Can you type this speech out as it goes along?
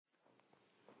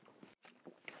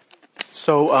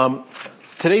So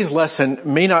today's lesson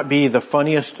may not be the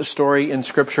funniest story in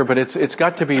Scripture, but it's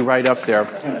got to be right up there.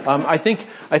 I think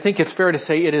it's fair to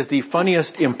say it is the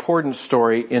funniest important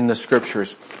story in the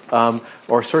Scriptures,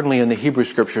 or certainly in the Hebrew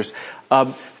Scriptures,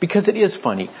 because it is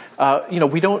funny.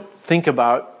 We don't think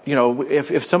about,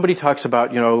 if somebody talks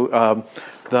about,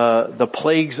 the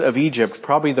plagues of Egypt,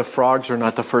 probably the frogs are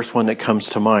not the first one that comes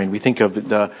to mind. We think of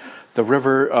the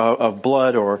river of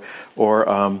blood or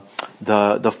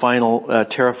the final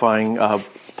terrifying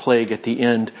plague at the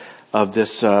end of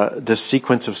this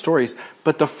sequence of stories.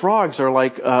 But the frogs are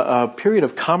like a period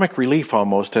of comic relief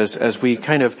almost as we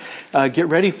kind of get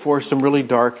ready for some really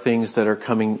dark things that are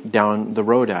coming down the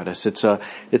road at us.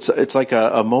 It's like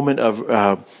a moment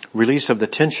of release of the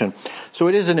tension. So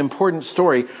it is an important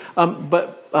story,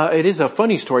 but it is a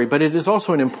funny story, but it is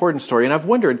also an important story. And I've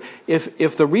wondered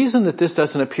if the reason that this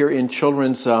doesn't appear in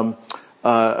children's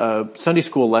Sunday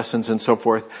school lessons and so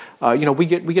forth, we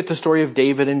get the story of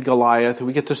David and Goliath.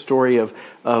 We get the story of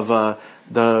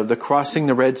the crossing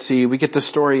the Red Sea. We get the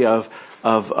story of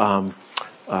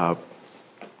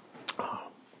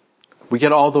we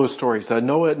get all those stories.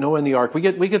 Noah and the ark. We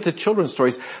get the children's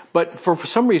stories, but for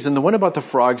some reason, the one about the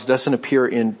frogs doesn't appear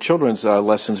in children's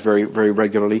lessons very, very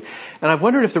regularly. And I've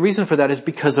wondered if the reason for that is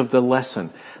because of the lesson.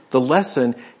 The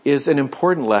lesson is an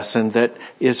important lesson that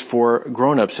is for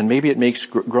grown-ups, and maybe it makes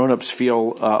grown-ups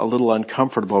feel a little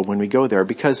uncomfortable when we go there,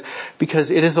 because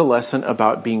it is a lesson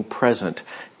about being present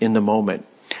in the moment.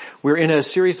 We're in a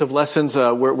series of lessons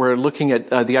we're looking at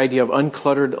the idea of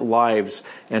uncluttered lives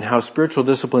and how spiritual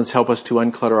disciplines help us to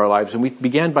unclutter our lives. And we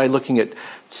began by looking at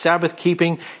Sabbath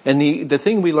keeping. And the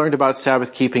thing we learned about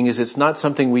Sabbath keeping is it's not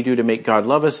something we do to make God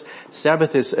love us.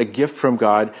 Sabbath is a gift from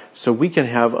God so we can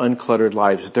have uncluttered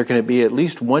lives. There can be at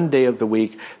least one day of the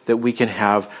week that we can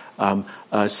have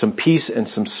some peace and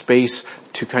some space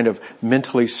to kind of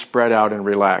mentally spread out and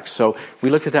relax. So we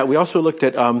looked at that. We also looked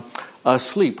at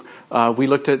sleep. We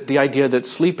looked at the idea that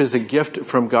sleep is a gift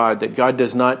from God, that God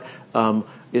is not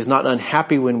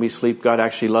unhappy when we sleep. God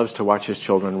actually loves to watch His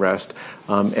children rest.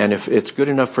 And if it's good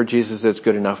enough for Jesus, it's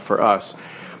good enough for us.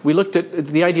 We looked at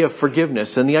the idea of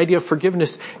forgiveness, and the idea of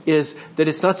forgiveness is that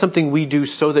it's not something we do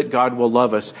so that God will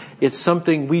love us. It's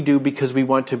something we do because we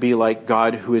want to be like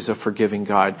God, who is a forgiving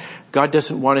God. God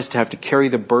doesn't want us to have to carry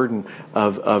the burden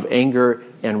of anger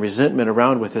and resentment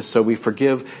around with us, so we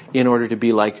forgive in order to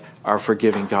be like our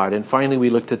forgiving God. And finally,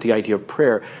 we looked at the idea of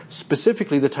prayer,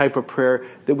 specifically the type of prayer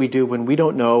that we do when we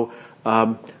don't know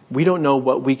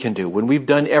what we can do. When we've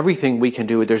done everything we can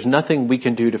do, there's nothing we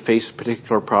can do to face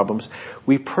particular problems.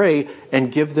 We pray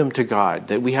and give them to God,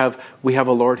 that we have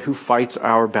a Lord who fights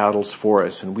our battles for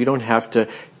us, and we don't have to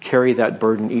carry that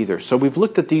burden either. So we've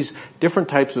looked at these different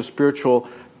types of spiritual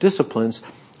disciplines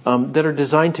that are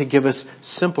designed to give us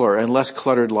simpler and less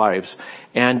cluttered lives.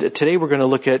 And today we're going to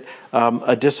look at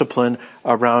a discipline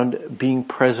around being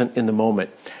present in the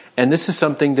moment. And this is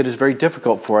something that is very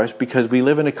difficult for us because we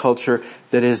live in a culture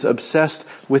that is obsessed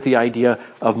with the idea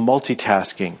of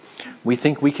multitasking. We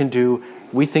think we can do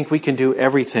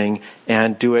everything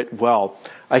and do it well.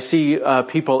 I see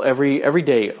people every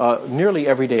day, nearly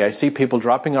every day, I see people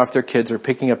dropping off their kids or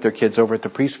picking up their kids over at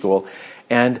the preschool,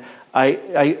 and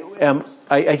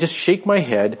I just shake my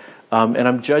head, and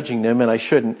I'm judging them, and I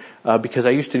shouldn't, because I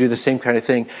used to do the same kind of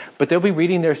thing. But they'll be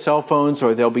reading their cell phones,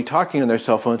 or they'll be talking on their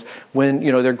cell phones when,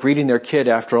 they're greeting their kid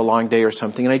after a long day or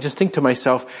something. And I just think to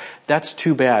myself, that's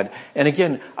too bad. And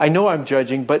again, I know I'm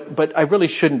judging, but I really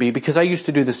shouldn't be, because I used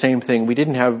to do the same thing. We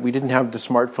didn't have the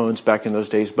smartphones back in those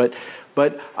days, but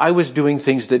I was doing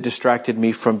things that distracted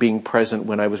me from being present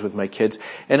when I was with my kids.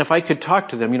 And if I could talk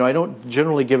to them, I don't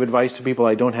generally give advice to people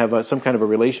I don't have some kind of a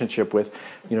relationship with.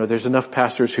 There's enough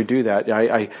pastors who do that.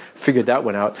 I figured that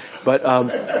one out.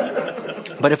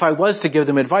 But if I was to give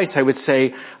them advice, I would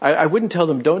say, I wouldn't tell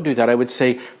them don't do that. I would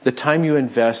say the time you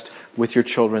invest with your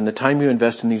children, the time you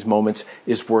invest in these moments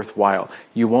is worthwhile.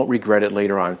 You won't regret it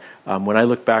later on. When I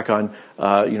look back on,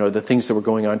 the things that were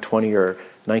going on 20 or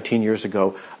 19 years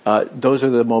ago, those are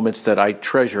the moments that I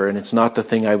treasure, and it's not the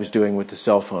thing I was doing with the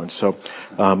cell phone. So,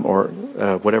 or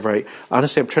whatever.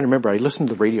 Honestly, I'm trying to remember. I listen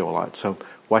to the radio a lot, so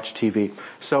watch TV.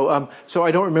 So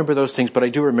I don't remember those things, but I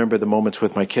do remember the moments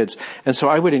with my kids. And so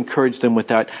I would encourage them with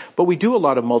that. But we do a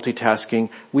lot of multitasking.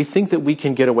 We think that we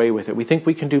can get away with it. We think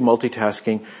we can do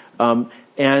multitasking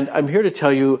And I'm here to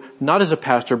tell you, not as a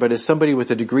pastor, but as somebody with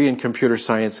a degree in computer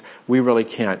science, we really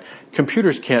can't.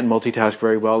 Computers can't multitask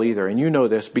very well either, and you know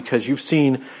this because you've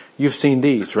seen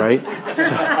these, right?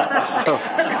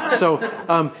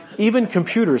 So even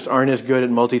computers aren't as good at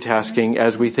multitasking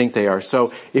as we think they are.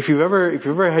 So if you've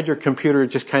ever had your computer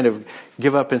just kind of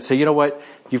give up and say, you know what,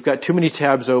 you've got too many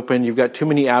tabs open, you've got too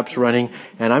many apps running,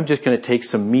 and I'm just going to take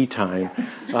some me time.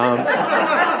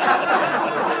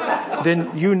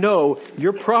 Then you know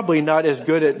you're probably not as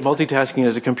good at multitasking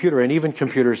as a computer, and even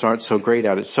computers aren't so great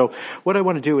at it. So what I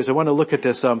want to do is I want to look at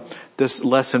this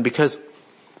lesson because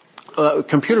what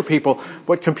computer people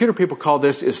call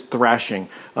this is thrashing.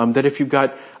 That if you've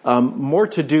got more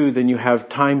to do than you have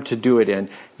time to do it in,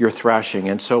 you're thrashing.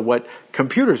 And so what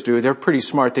computers do, they're pretty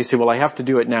smart. They say, well, I have to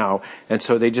do it now. And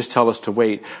so they just tell us to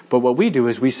wait. But what we do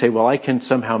is we say, well, I can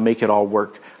somehow make it all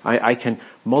work. I can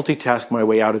multitask my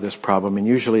way out of this problem, and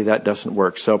usually that doesn't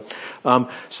work. So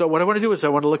what I want to do is I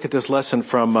want to look at this lesson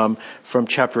from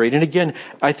chapter 8. And again,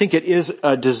 I think it is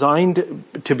designed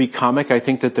to be comic. I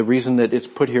think that the reason that it's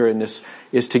put here in this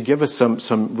is to give us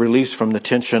some release from the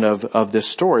tension of this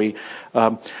story.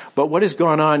 But what has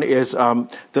gone on is,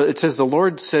 it says the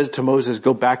Lord says to Moses,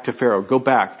 go back to Pharaoh, go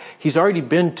back. He's already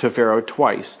been to Pharaoh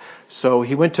twice. So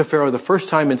he went to Pharaoh the first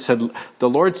time and said, the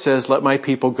Lord says, let my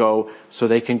people go so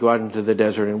they can go out into the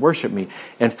desert and worship me.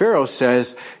 And Pharaoh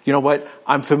says, you know what,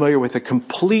 I'm familiar with a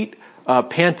complete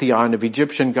pantheon of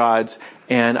Egyptian gods,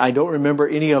 and I don't remember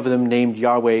any of them named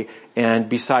Yahweh. And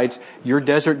besides, your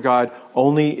desert God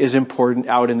only is important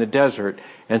out in the desert.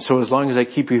 And so as long as I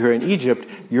keep you here in Egypt,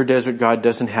 your desert God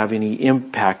doesn't have any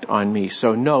impact on me.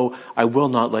 So no, I will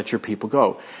not let your people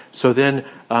go. So then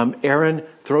Aaron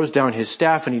throws down his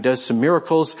staff and he does some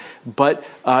miracles, but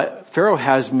Pharaoh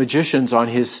has magicians on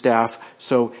his staff,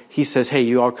 so he says, hey,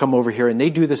 you all come over here, and they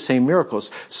do the same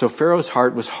miracles. So Pharaoh's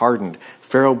heart was hardened.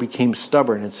 Pharaoh became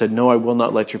stubborn and said, no, I will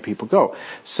not let your people go.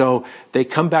 So they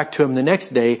come back to him the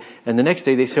next day, and the next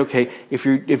day they say, okay, if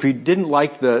you didn't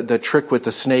like the trick with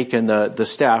the snake and the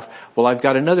staff, well, I've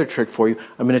got another trick for you.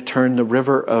 I'm going to turn the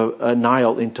river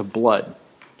Nile into blood.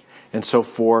 And so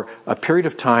for a period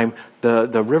of time,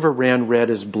 the river ran red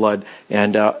as blood,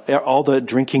 and all the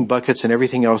drinking buckets and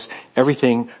everything else,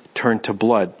 everything turned to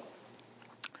blood.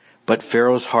 But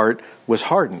Pharaoh's heart was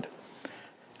hardened.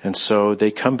 And so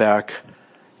they come back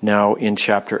now in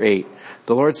chapter 8.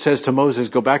 The Lord says to Moses,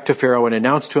 go back to Pharaoh and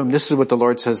announce to him, this is what the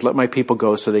Lord says, let my people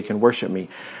go so they can worship me.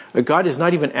 God is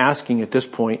not even asking at this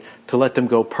point to let them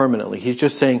go permanently. He's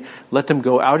just saying, let them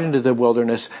go out into the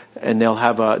wilderness, and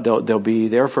they'll be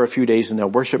there for a few days and they'll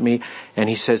worship me. And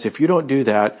he says, if you don't do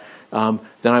that, then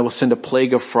I will send a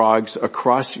plague of frogs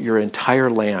across your entire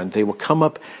land. They will come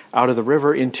up out of the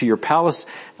river into your palace,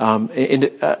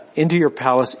 into your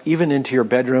palace, even into your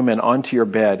bedroom and onto your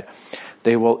bed.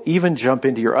 They will even jump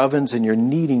into your ovens and your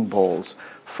kneading bowls.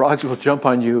 Frogs will jump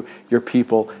on you, your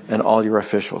people, and all your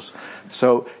officials.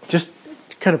 So just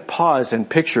kind of pause and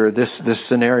picture this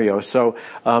scenario. So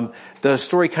the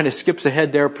story kind of skips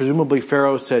ahead there. Presumably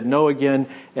Pharaoh said no again,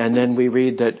 and then we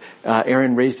read that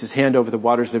Aaron raised his hand over the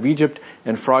waters of Egypt,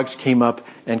 and frogs came up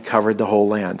and covered the whole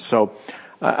land. So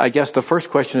I guess the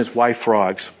first question is, why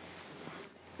frogs?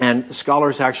 And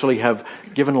scholars actually have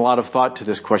given a lot of thought to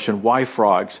this question, why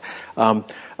frogs?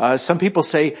 Some people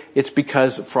say it's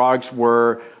because frogs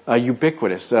were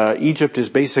ubiquitous. Egypt is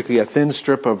basically a thin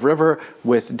strip of river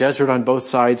with desert on both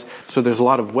sides, so there's a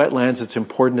lot of wetlands. It's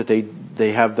important that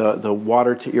they have the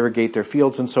water to irrigate their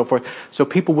fields and so forth. So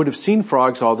people would have seen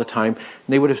frogs all the time, and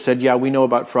they would have said, yeah, we know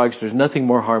about frogs. There's nothing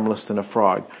more harmless than a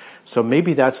frog. So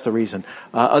maybe that's the reason.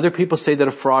 Other people say that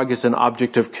a frog is an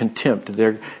object of contempt.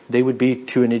 They would be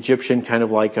to an Egyptian kind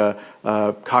of like a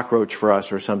cockroach for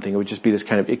us or something. It would just be this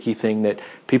kind of icky thing that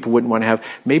people wouldn't want to have.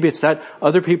 Maybe it's that.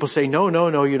 Other people say, no,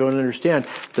 you don't understand,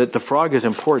 that the frog is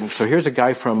important. So here's a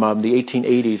guy from the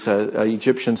 1880s, an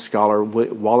Egyptian scholar,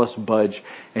 Wallace Budge,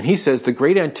 and he says the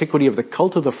great antiquity of the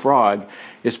cult of the frog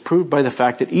is proved by the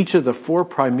fact that each of the four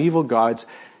primeval gods,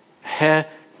 He,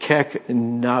 Kek,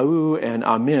 Nau, and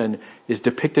Amen, is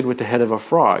depicted with the head of a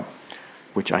frog,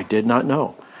 which I did not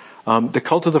know. The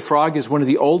cult of the frog is one of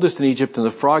the oldest in Egypt, and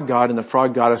the frog god and the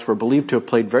frog goddess were believed to have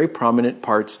played very prominent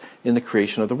parts in the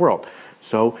creation of the world.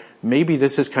 So maybe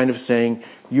this is kind of saying,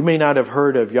 you may not have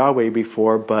heard of Yahweh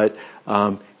before, but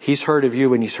he's heard of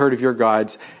you and he's heard of your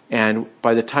gods, and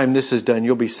by the time this is done,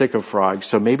 you'll be sick of frogs.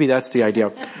 So maybe that's the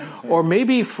idea. Or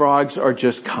maybe frogs are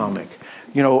just comic.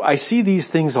 You know, I see these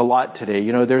things a lot today.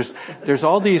 You know, there's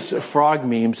all these frog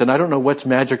memes, and I don't know what's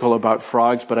magical about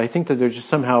frogs, but I think that they're just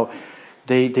somehow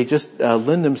they just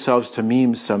lend themselves to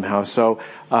memes somehow. So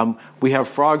we have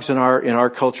frogs in our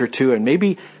culture too, and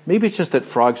maybe it's just that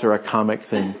frogs are a comic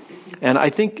thing. And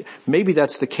I think maybe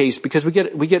that's the case because we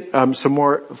get some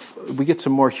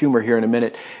more humor here in a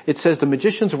minute. It says the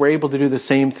magicians were able to do the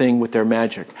same thing with their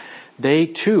magic. They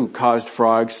too caused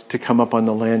frogs to come up on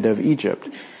the land of Egypt.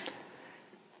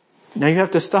 Now you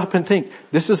have to stop and think.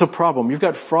 This is a problem. You've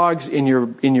got frogs in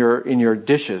your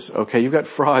dishes, okay? You've got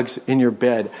frogs in your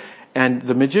bed. And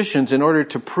the magicians, in order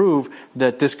to prove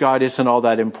that this God isn't all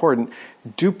that important,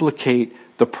 duplicate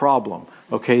the problem.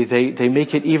 Okay, they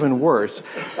make it even worse.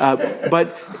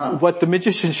 But what the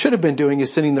magicians should have been doing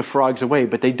is sending the frogs away,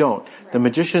 but they don't. The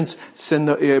magicians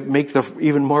make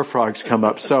even more frogs come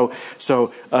up. So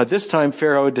this time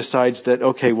Pharaoh decides that,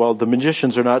 okay, well, the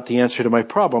magicians are not the answer to my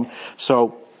problem.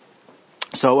 So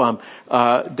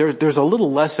there's a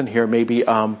little lesson here maybe.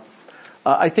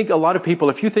 I think a lot of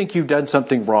people, if you think you've done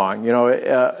something wrong,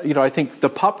 I think the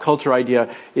pop culture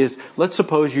idea is, let's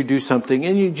suppose you do something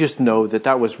and you just know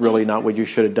that was really not what you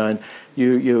should have done.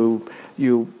 You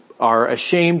are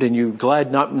ashamed and you're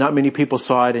glad not many people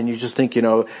saw it, and you just think,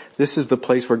 this is the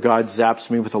place where God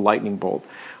zaps me with a lightning bolt.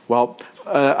 Well,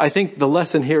 I think the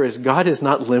lesson here is God is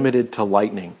not limited to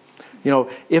lightning.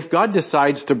 If God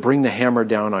decides to bring the hammer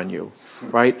down on you,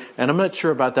 right? And I'm not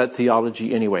sure about that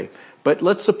theology anyway. But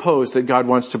let's suppose that God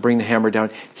wants to bring the hammer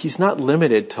down. He's not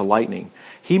limited to lightning.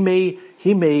 He may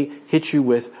hit you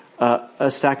with a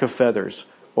stack of feathers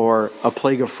or a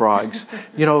plague of frogs.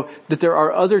 That there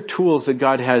are other tools that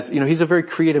God has. He's a very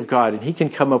creative God, and He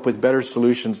can come up with better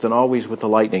solutions than always with the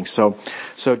lightning. So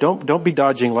don't be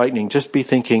dodging lightning. Just be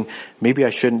thinking, maybe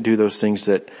I shouldn't do those things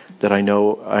that I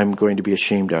know I'm going to be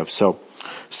ashamed of. So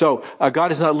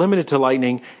God is not limited to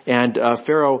lightning, and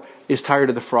Pharaoh is tired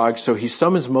of the frogs, so he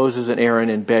summons Moses and Aaron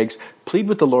and begs, plead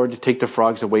with the Lord to take the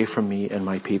frogs away from me and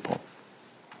my people.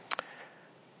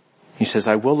 He says,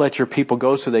 I will let your people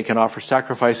go so they can offer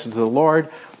sacrifices to the Lord.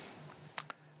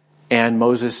 And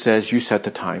Moses says, you set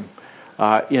the time.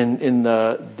 In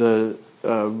the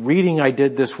reading I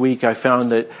did this week, I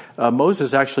found that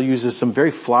Moses actually uses some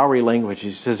very flowery language.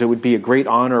 He says it would be a great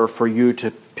honor for you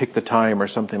to pick the time or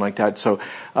something like that. So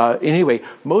anyway,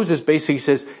 Moses basically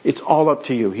says it's all up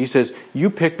to you. He says you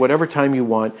pick whatever time you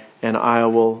want, and I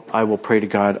will pray to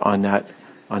God on that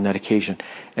occasion.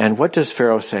 And what does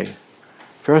Pharaoh say?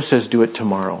 Pharaoh says, do it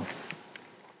tomorrow.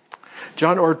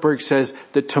 John Ortberg says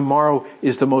that tomorrow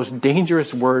is the most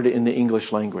dangerous word in the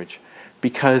English language.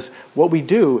 Because what we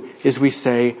do is we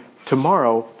say,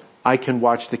 tomorrow I can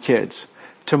watch the kids.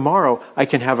 Tomorrow I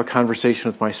can have a conversation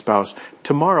with my spouse.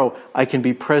 Tomorrow I can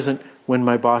be present when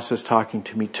my boss is talking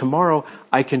to me. Tomorrow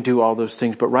I can do all those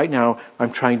things, but right now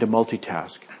I'm trying to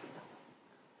multitask.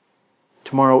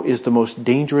 Tomorrow is the most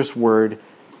dangerous word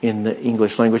in the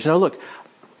English language. Now look,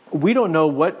 we don't know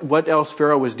what else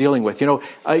Pharaoh was dealing with.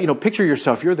 Picture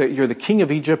yourself. You're the king of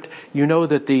Egypt. You know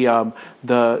that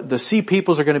the sea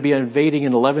peoples are going to be invading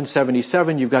in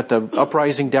 1177. You've got the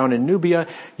uprising down in Nubia.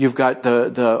 You've got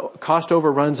the cost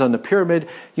overruns on the pyramid.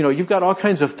 You've got all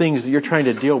kinds of things that you're trying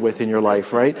to deal with in your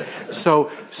life, right?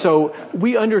 So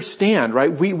we understand, right?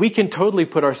 We can totally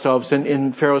put ourselves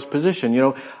in Pharaoh's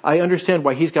position. I understand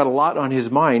why he's got a lot on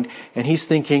his mind, and he's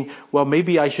thinking, well,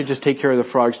 maybe I should just take care of the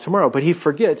frogs tomorrow. But he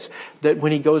forgets that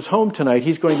when he goes home tonight,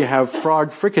 he's going to have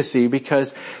frog fricassee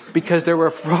because there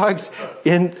were frogs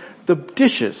in the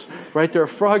dishes, right? There are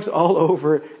frogs all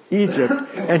over Egypt,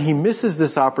 and he misses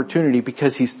this opportunity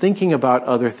because he's thinking about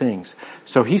other things.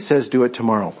 So he says, do it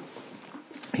tomorrow.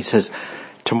 He says,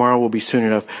 tomorrow will be soon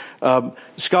enough.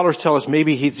 Scholars tell us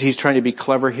maybe he's trying to be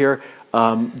clever here,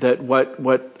 that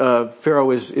what Pharaoh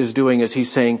is doing is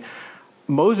he's saying,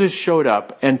 Moses showed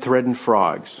up and threatened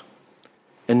frogs.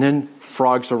 And then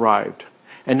frogs arrived.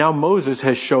 And now Moses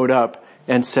has showed up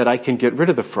and said, I can get rid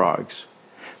of the frogs.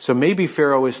 So maybe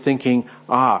Pharaoh is thinking,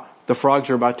 the frogs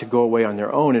are about to go away on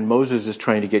their own, and Moses is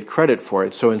trying to get credit for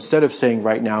it. So instead of saying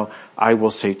right now, I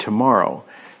will say tomorrow.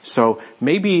 So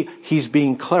maybe he's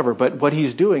being clever, but what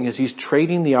he's doing is he's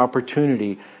trading the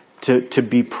opportunity to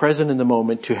be present in the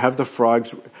moment, to have the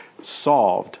frogs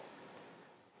solved,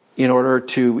 in order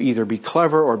to either be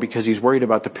clever or because he's worried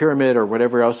about the pyramid or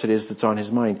whatever else it is that's on his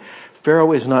mind.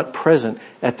 Pharaoh is not present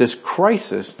at this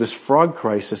crisis, this frog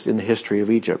crisis in the history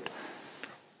of Egypt.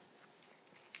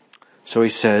 So he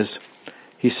says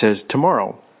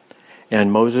tomorrow.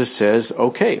 And Moses says,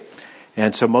 okay.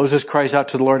 And so Moses cries out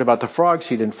to the Lord about the frogs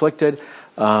he'd inflicted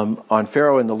on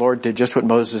Pharaoh, and the Lord did just what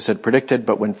Moses had predicted.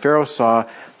 But when Pharaoh saw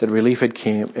that relief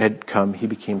had come, he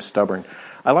became stubborn.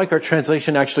 I like our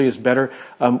translation actually is better.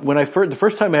 The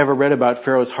first time I ever read about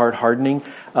Pharaoh's heart hardening,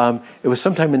 it was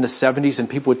sometime in the 70s, and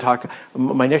people would talk.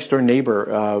 My next door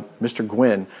neighbor, Mr.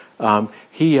 Gwynn,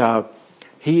 he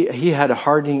had a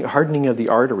hardening of the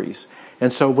arteries.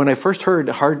 And so when I first heard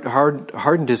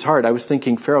hardened his heart, I was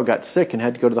thinking Pharaoh got sick and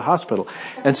had to go to the hospital.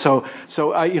 And so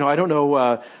I don't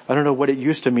know what it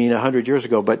used to mean 100 years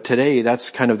ago, but today that's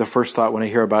kind of the first thought when I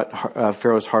hear about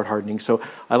Pharaoh's heart hardening. So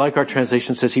I like our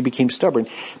translation says he became stubborn,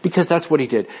 because that's what he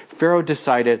did. Pharaoh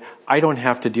decided, I don't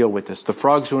have to deal with this. The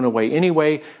frogs went away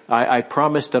anyway. I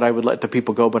promised that I would let the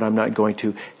people go, but I'm not going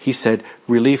to. He said,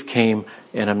 relief came,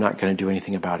 and I'm not going to do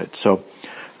anything about it. So,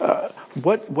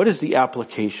 what is the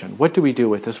application? What do we do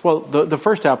with this? Well, the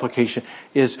first application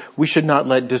is we should not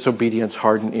let disobedience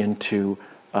harden into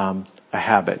a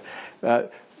habit.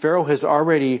 Pharaoh has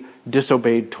already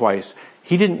disobeyed twice.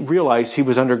 He didn't realize he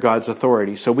was under God's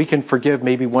authority. So we can forgive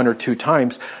maybe 1 or 2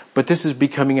 times, but this is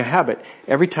becoming a habit.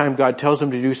 Every time God tells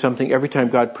him to do something, every time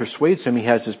God persuades him, he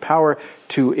has his power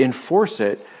to enforce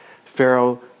it.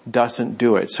 Pharaoh doesn't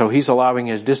do it. So he's allowing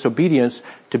his disobedience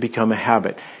to become a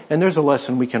habit. And there's a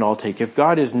lesson we can all take. If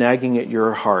God is nagging at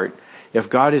your heart, if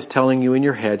God is telling you in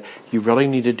your head, you really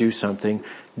need to do something,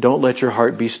 don't let your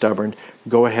heart be stubborn.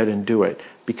 Go ahead and do it.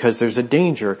 Because there's a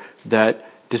danger that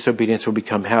disobedience will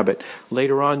become habit.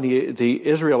 Later on, the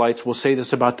Israelites will say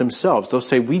this about themselves. They'll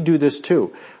say, we do this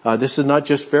too. This is not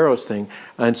just Pharaoh's thing.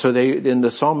 And so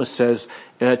the psalmist says,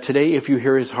 today if you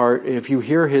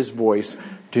hear his voice,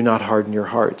 do not harden your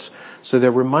hearts. So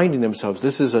they're reminding themselves,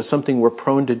 this is something we're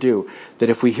prone to do, that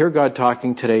if we hear God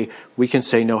talking today, we can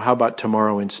say, no, how about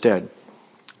tomorrow instead?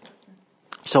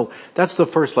 So that's the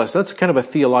first lesson. That's kind of a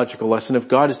theological lesson. If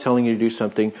God is telling you to do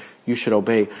something, you should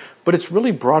obey. But it's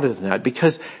really broader than that,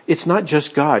 because it's not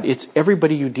just God. It's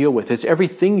everybody you deal with. It's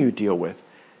everything you deal with.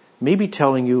 Maybe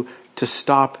telling you to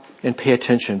stop and pay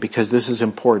attention, because this is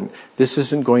important. This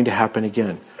isn't going to happen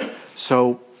again.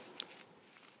 So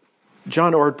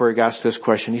John Ortberg asked this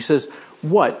question. He says,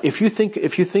 if you think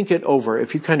it over,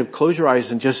 if you kind of close your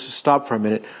eyes and just stop for a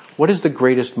minute, what is the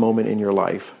greatest moment in your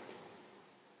life?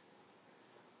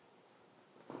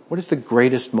 What is the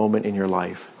greatest moment in your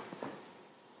life?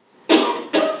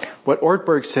 What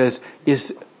Ortberg says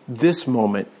is this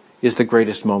moment is the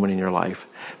greatest moment in your life,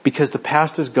 because the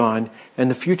past is gone and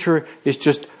the future is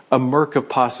just a murk of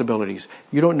possibilities.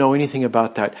 You don't know anything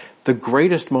about that. The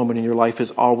greatest moment in your life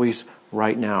is always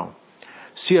right now.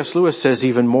 C.S. Lewis says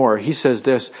even more. He says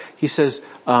this. He says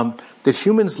that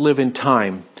humans live in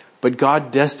time, but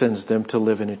God destines them to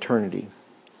live in eternity.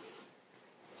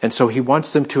 And so he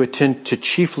wants them to attend to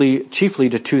chiefly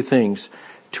to 2 things: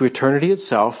 to eternity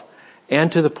itself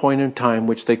and to the point in time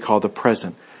which they call the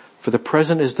present. For the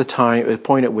present is the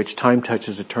point at which time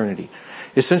touches eternity.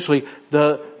 Essentially,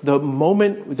 the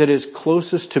moment that is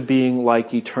closest to being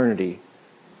like eternity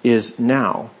is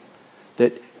now.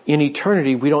 That in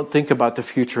eternity, we don't think about the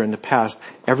future and the past.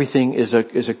 Everything is a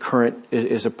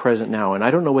present now. And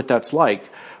I don't know what that's like,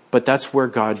 but that's where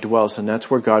God dwells, and that's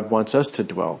where God wants us to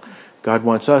dwell. God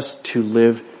wants us to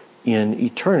live in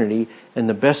eternity, and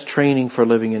the best training for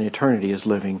living in eternity is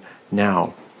living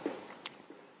now.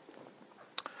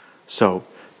 So,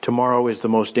 tomorrow is the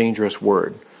most dangerous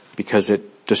word, because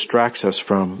it distracts us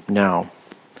from now.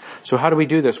 So how do we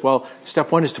do this? Well,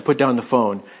 step 1 is to put down the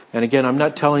phone. And again, I'm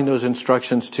not telling those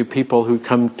instructions to people who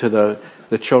come to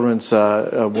the children's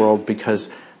world, because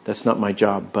that's not my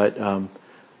job.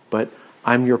 But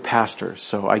I'm your pastor,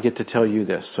 so I get to tell you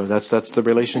this. So that's the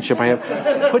relationship I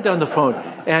have. Put down the phone.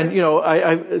 And,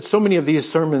 I so many of these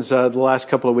sermons, the last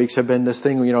couple of weeks have been this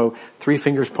thing, 3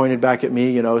 fingers pointed back at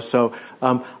me, so,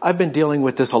 I've been dealing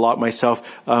with this a lot myself.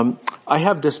 I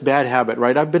have this bad habit,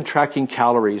 right? I've been tracking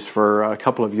calories for a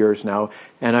couple of years now,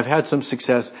 and I've had some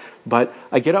success, but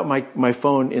I get out my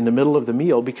phone in the middle of the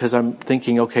meal because I'm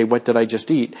thinking, okay, what did I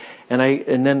just eat?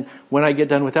 And then when I get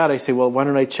done with that, I say, well, why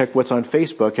don't I check what's on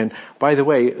Facebook? And by the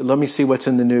way, let me see what's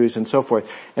in the news and so forth.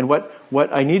 And what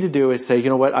I need to do is say, you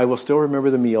know what, I will still remember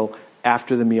the meal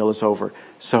after the meal is over.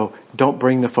 So don't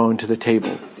bring the phone to the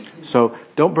table. So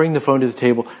don't bring the phone to the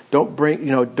table.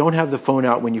 Don't have the phone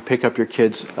out when you pick up your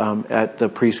kids at the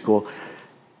preschool.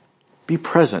 Be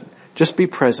present. Just be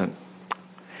present.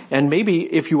 And maybe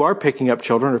if you are picking up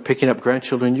children or picking up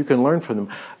grandchildren, you can learn from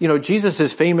them. Jesus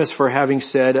is famous for having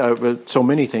said so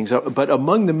many things, but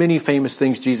among the many famous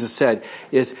things Jesus said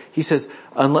is, he says,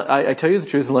 I tell you the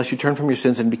truth, unless you turn from your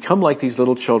sins and become like these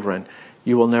little children,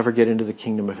 you will never get into the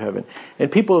kingdom of heaven. And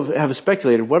people have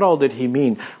speculated, what all did he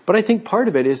mean? But I think part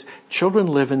of it is children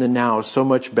live in the now so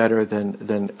much better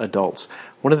than adults.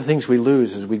 One of the things we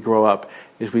lose as we grow up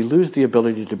is we lose the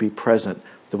ability to be present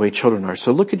the way children are.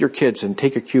 So look at your kids and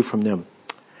take a cue from them.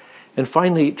 And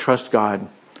finally, trust God.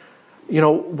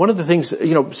 One of the things,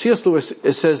 C.S. Lewis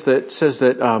says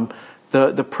that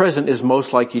the present is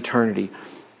most like eternity.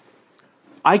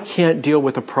 I can't deal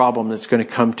with a problem that's going to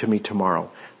come to me tomorrow.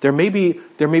 There may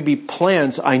be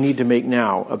plans I need to make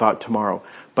now about tomorrow,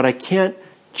 but I can't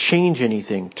change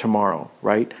anything tomorrow,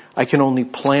 right? I can only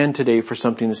plan today for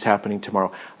something that's happening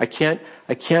tomorrow. I can't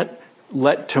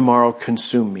let tomorrow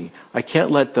consume me. I can't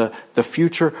let the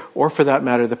future, or for that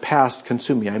matter, the past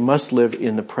consume me. I must live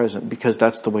in the present because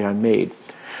that's the way I'm made.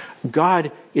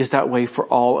 God is that way for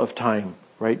all of time,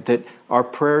 right? That our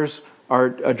prayers are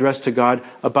addressed to God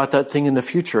about that thing in the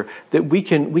future. That we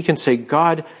can say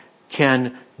God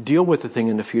can deal with the thing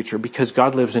in the future because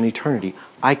God lives in eternity.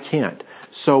 I can't.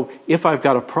 So if I've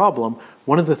got a problem,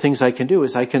 one of the things I can do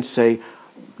is I can say,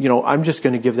 I'm just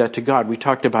going to give that to God. We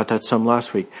talked about that some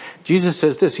last week. Jesus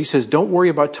says this. He says, don't worry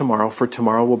about tomorrow, for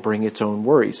tomorrow will bring its own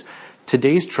worries.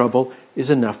 Today's trouble is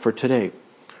enough for today.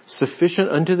 Sufficient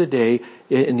unto the day,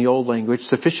 in the old language,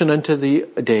 sufficient unto the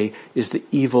day is the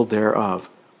evil thereof.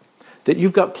 That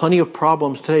you've got plenty of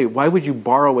problems today. Why would you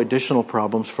borrow additional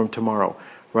problems from tomorrow,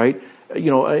 right?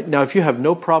 Now if you have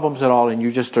no problems at all and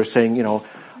you just are saying,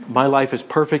 my life is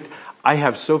perfect, I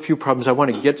have so few problems, I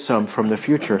want to get some from the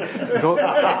future.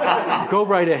 Go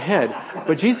right ahead.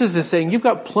 But Jesus is saying, you've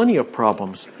got plenty of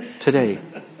problems today.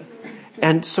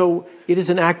 And so it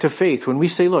is an act of faith when we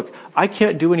say, look, I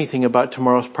can't do anything about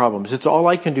tomorrow's problems. It's all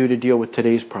I can do to deal with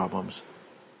today's problems.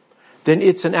 Then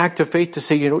it's an act of faith to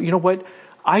say, you know what?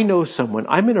 I know someone,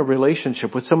 I'm in a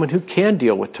relationship with someone who can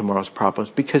deal with tomorrow's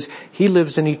problems because he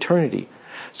lives in eternity.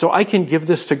 So I can give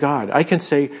this to God. I can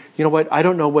say, you know what, I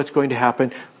don't know what's going to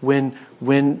happen when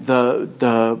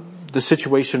the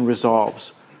situation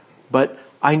resolves. But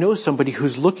I know somebody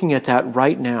who's looking at that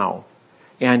right now.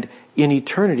 And in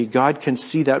eternity, God can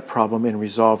see that problem and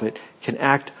resolve it, can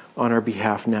act on our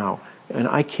behalf now. And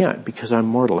I can't because I'm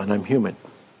mortal and I'm human.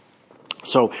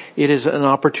 So it is an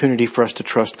opportunity for us to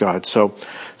trust God. So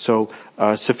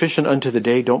sufficient unto the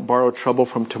day. Don't borrow trouble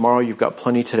from tomorrow. You've got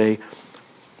plenty today.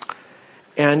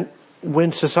 And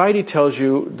when society tells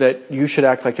you that you should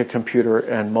act like a computer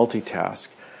and multitask,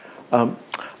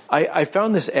 I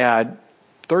found this ad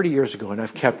 30 years ago and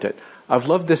I've kept it. I've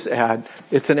loved this ad.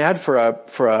 It's an ad for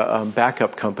a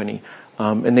backup company.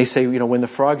 And they say, when the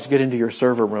frogs get into your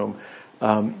server room,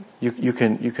 you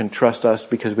can trust us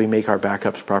because we make our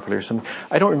backups properly or something.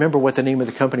 I don't remember what the name of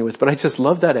the company was, but I just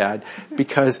love that ad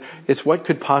because it's what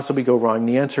could possibly go wrong.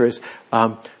 The answer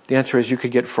is you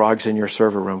could get frogs in your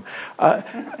server room. But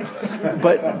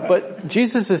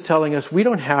Jesus is telling us we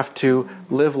don't have to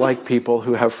live like people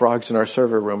who have frogs in our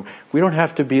server room. We don't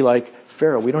have to be like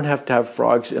Pharaoh. We don't have to have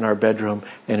frogs in our bedroom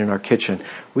and in our kitchen.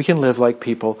 We can live like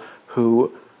people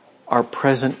who are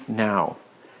present now.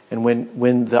 And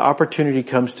when the opportunity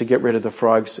comes to get rid of the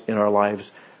frogs in our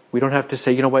lives, we don't have to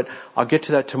say, you know what, I'll get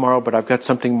to that tomorrow, but I've got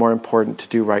something more important to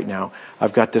do right now.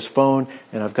 I've got this phone,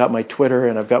 and I've got my Twitter,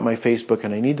 and I've got my Facebook,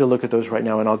 and I need to look at those right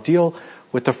now, and I'll deal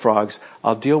with the frogs,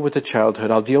 I'll deal with the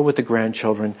childhood, I'll deal with the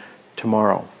grandchildren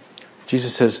tomorrow.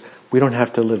 Jesus says, we don't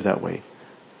have to live that way.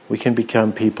 We can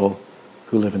become people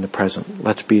who live in the present.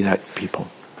 Let's be that people.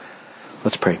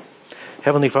 Let's pray.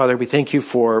 Heavenly Father, we thank you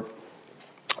for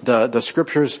the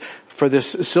scriptures, for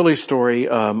this silly story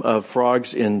of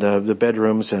frogs in the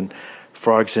bedrooms and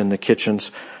frogs in the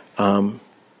kitchens. But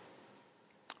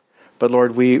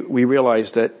Lord, we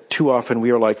realize that too often we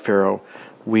are like Pharaoh.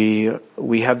 We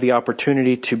have the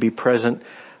opportunity to be present,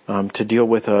 to deal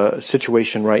with a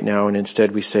situation right now, and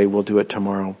instead we say we'll do it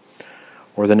tomorrow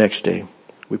or the next day.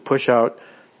 We push out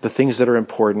the things that are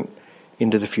important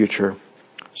into the future,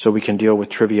 so we can deal with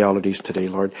trivialities today,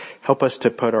 Lord. Help us to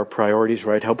put our priorities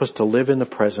right. Help us to live in the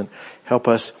present. Help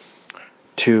us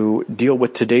to deal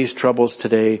with today's troubles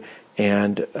today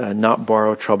and not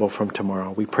borrow trouble from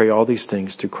tomorrow. We pray all these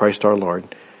things through Christ our Lord.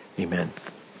 Amen.